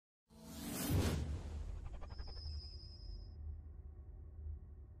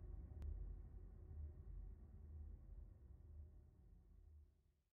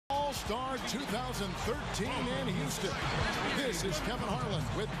All-Star 2013 in Houston. This is Kevin Harlan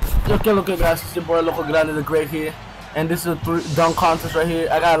with. Okay, guys, it's your boy Loco Grande the Great here, and this is a dunk contest right here.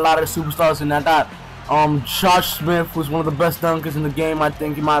 I got a lot of superstars in. I got Josh Smith, who's one of the best dunkers in the game, I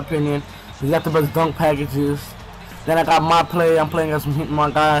think, in my opinion. He got the best dunk packages. Then I got my play. I'm playing as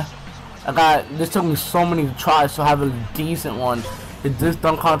my guy. This took me so many tries to have a decent one. This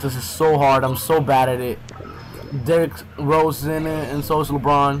dunk contest is so hard. I'm so bad at it. Derrick Rose is in it, and so is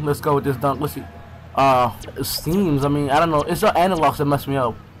LeBron. Let's go with this dunk. Let's see. It seems, I mean, I don't know. It's the analogs that mess me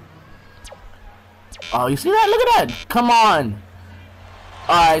up. Oh, you see that? Look at that. Come on.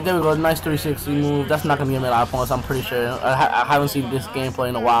 Alright, there we go. Nice 360 move. That's not going to give me a lot of points, I'm pretty sure. I haven't seen this gameplay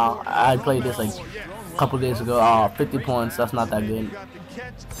in a while. I played this like a couple days ago. 50 points. That's not that good.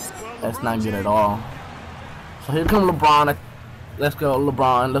 That's not good at all. So here comes LeBron. Let's go,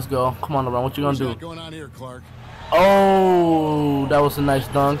 LeBron. Let's go. Come on, LeBron. What you going to do? Oh, that was a nice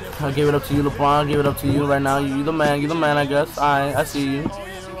dunk. I gave it up to you, LeBron. I give it up to you right now. You're the man. You're the man, I guess. Alright, I see you.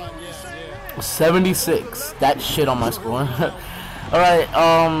 76. That shit on my score. Alright,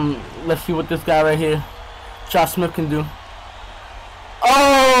 let's see what this guy right here, Josh Smith, can do.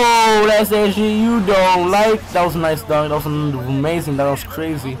 Oh, that's that shit you don't like. That was a nice dunk. That was amazing. That was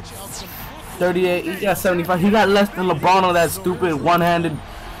crazy. 38. He got 75. He got less than LeBron on that stupid one-handed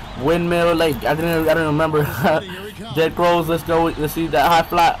windmill. Like I didn't remember. Derrick Rose. Let's go. Let's see that high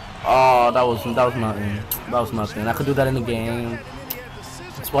fly. Oh, that was nothing. That was nothing. I could do that in the game.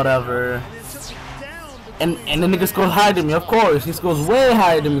 It's whatever. And the nigga scores higher than me, of course. He scores way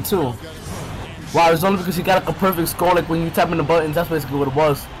higher than me too. Wow, it's only because he got like a perfect score. Like when you tap in the buttons, that's basically what it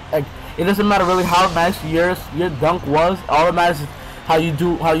was. Like it doesn't matter really how nice your dunk was. All that matters is how you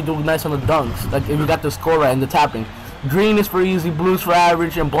do nice on the dunks. Like if you got the score right and the tapping. Green is for easy, blue is for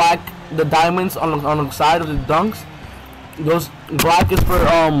average, and black, the diamonds on the side of the dunks. Those black is for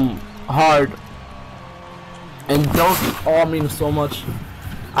hard. And those all mean so much.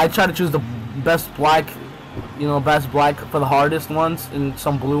 I try to choose the best black. Best black for the hardest ones, and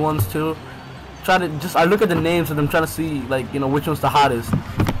some blue ones too. I look at the names and I'm trying to see which one's the hottest.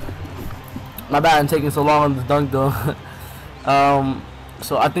 My bad, I'm taking so long on the dunk though.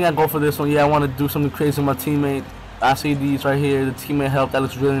 So I think I go for this one. Yeah, I want to do something crazy with my teammate. I see these right here. The teammate help. That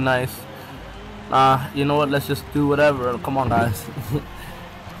looks really nice. You know what? Let's just do whatever. Come on, guys.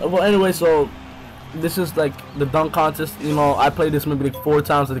 Well, anyway, so this is like the dunk contest. I played this maybe like 4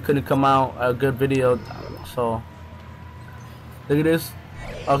 times and it couldn't come out a good video. So look at this.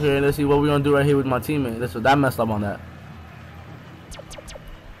 Okay, let's see what we're gonna do right here with my teammate. That messed up on that.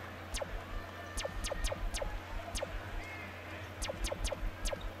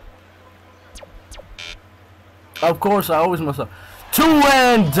 Of course, I always mess up.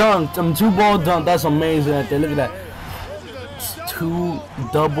 2-hand dunked. 2-ball dunk. That's amazing right there. Look at that. 2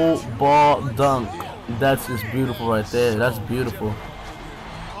 double ball dunk. That's just beautiful right there. That's beautiful.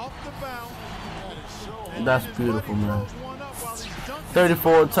 That's beautiful, man.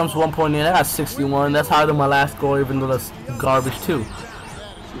 34 times 1.8. I got 61. That's higher than my last score, even though that's garbage too.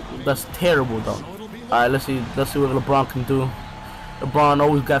 That's terrible, though. Alright, let's see what LeBron can do. LeBron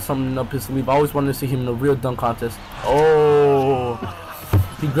always got something up his sleeve. I always wanted to see him in a real dunk contest. Oh,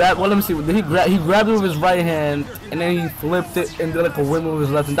 he grabbed. Well, let me see. He grabbed it with his right hand, and then he flipped it and did like a windmill with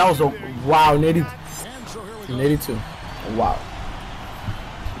his left. And that was a wow. In 82. Wow.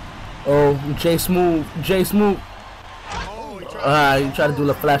 Oh, Jay Smooth. Alright, you try to do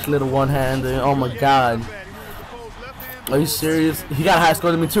the flash little one hand. Oh my God. Are you serious? He got a high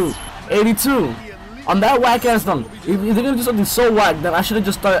score than me too. 82. On that whack ass dunk. If they're gonna do something so whack, then I should have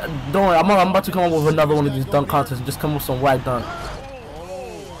just started. Don't worry, I'm about to come up with another one of these dunk contests and just come up with some whack dunk.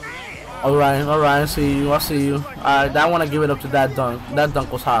 Alright, I see you. Alright, I want to give it up to that dunk. That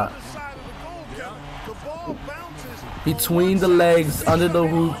dunk was hot. Between the legs, under the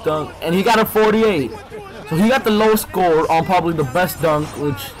hoop dunk, and he got a 48. So he got the lowest score on probably the best dunk,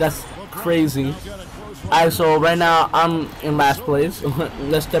 which that's crazy. Alright, so right now I'm in last place.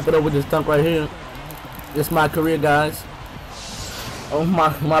 Let's step it up with this dunk right here. This is my career, guys. Oh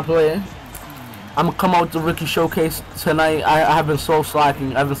my player. I'm gonna come out with the rookie showcase tonight. I have been so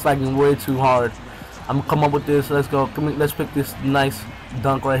slacking. I've been slacking way too hard. I'm gonna come up with this. Let's go. Let's pick this nice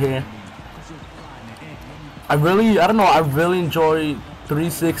dunk right here. I don't know. I really enjoy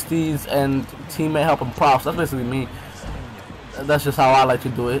 360s and teammate help and props. That's basically me. That's just how I like to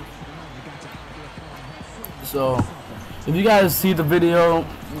do it. So if you guys see the video,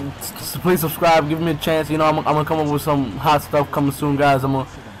 please subscribe. Give me a chance. I'm gonna come up with some hot stuff coming soon, guys. I'm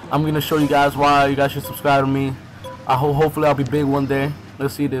gonna show you guys why you guys should subscribe to me. Hopefully I'll be big one day.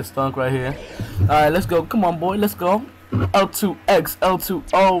 Let's see this dunk right here. Alright, let's go. Come on, boy. Let's go. L2X,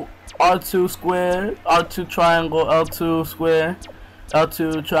 L2O. R2 square, R2 triangle, L2 square,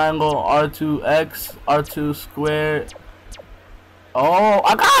 L2 triangle, R2X, R2 square. Oh,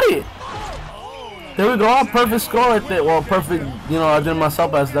 I got it! There we go, perfect score right there. Well, perfect, you know, I did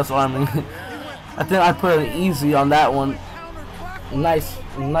myself as that's what I mean. I think I put it easy on that one. Nice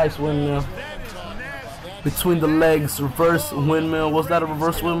windmill. Between the legs, reverse windmill. Was that a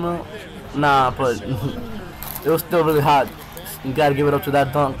reverse windmill? Nah, but it was still really hot. You gotta give it up to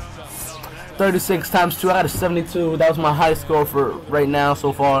that dunk. 36 times 2, I got a 72. That was my high score for right now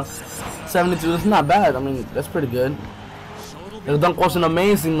so far. 72, that's not bad. I mean, that's pretty good. The dunk wasn't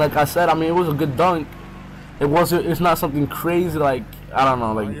amazing, like I said. I mean, it was a good dunk. It's not something crazy, like, I don't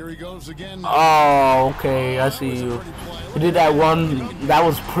know, like. Oh, okay, I see you. He did that one, that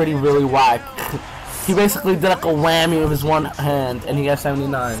was really whack. He basically did like a whammy with his one hand, and he got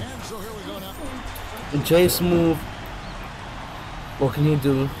 79. J Smooth, what can he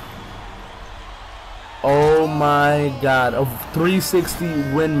do? Oh my god, a 360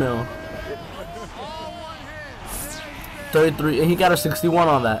 windmill. 33, and he got a 61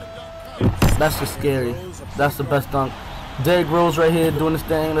 on that. That's just scary. That's the best dunk. Derrick Rose right here doing his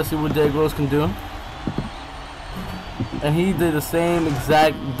thing. Let's see what Derrick Rose can do. And he did the same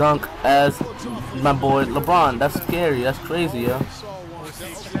exact dunk as my boy LeBron. That's scary. That's crazy, yo.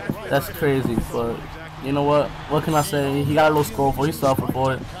 That's crazy, but you know what? What can I say? He got a little score for it. He suffered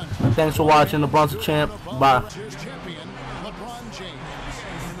for it. Thanks for watching. LeBron's a champ. Bye.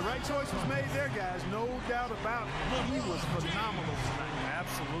 No doubt about it. He was phenomenal tonight.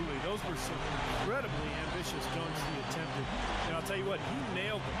 Absolutely. Those were some incredibly ambitious dunks he attempted. And I'll tell you what, he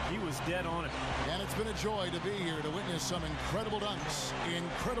nailed them. He was dead on it. And it's been a joy to be here to witness some incredible dunks,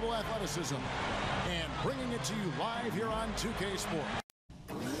 incredible athleticism, and bringing it to you live here on 2K Sports.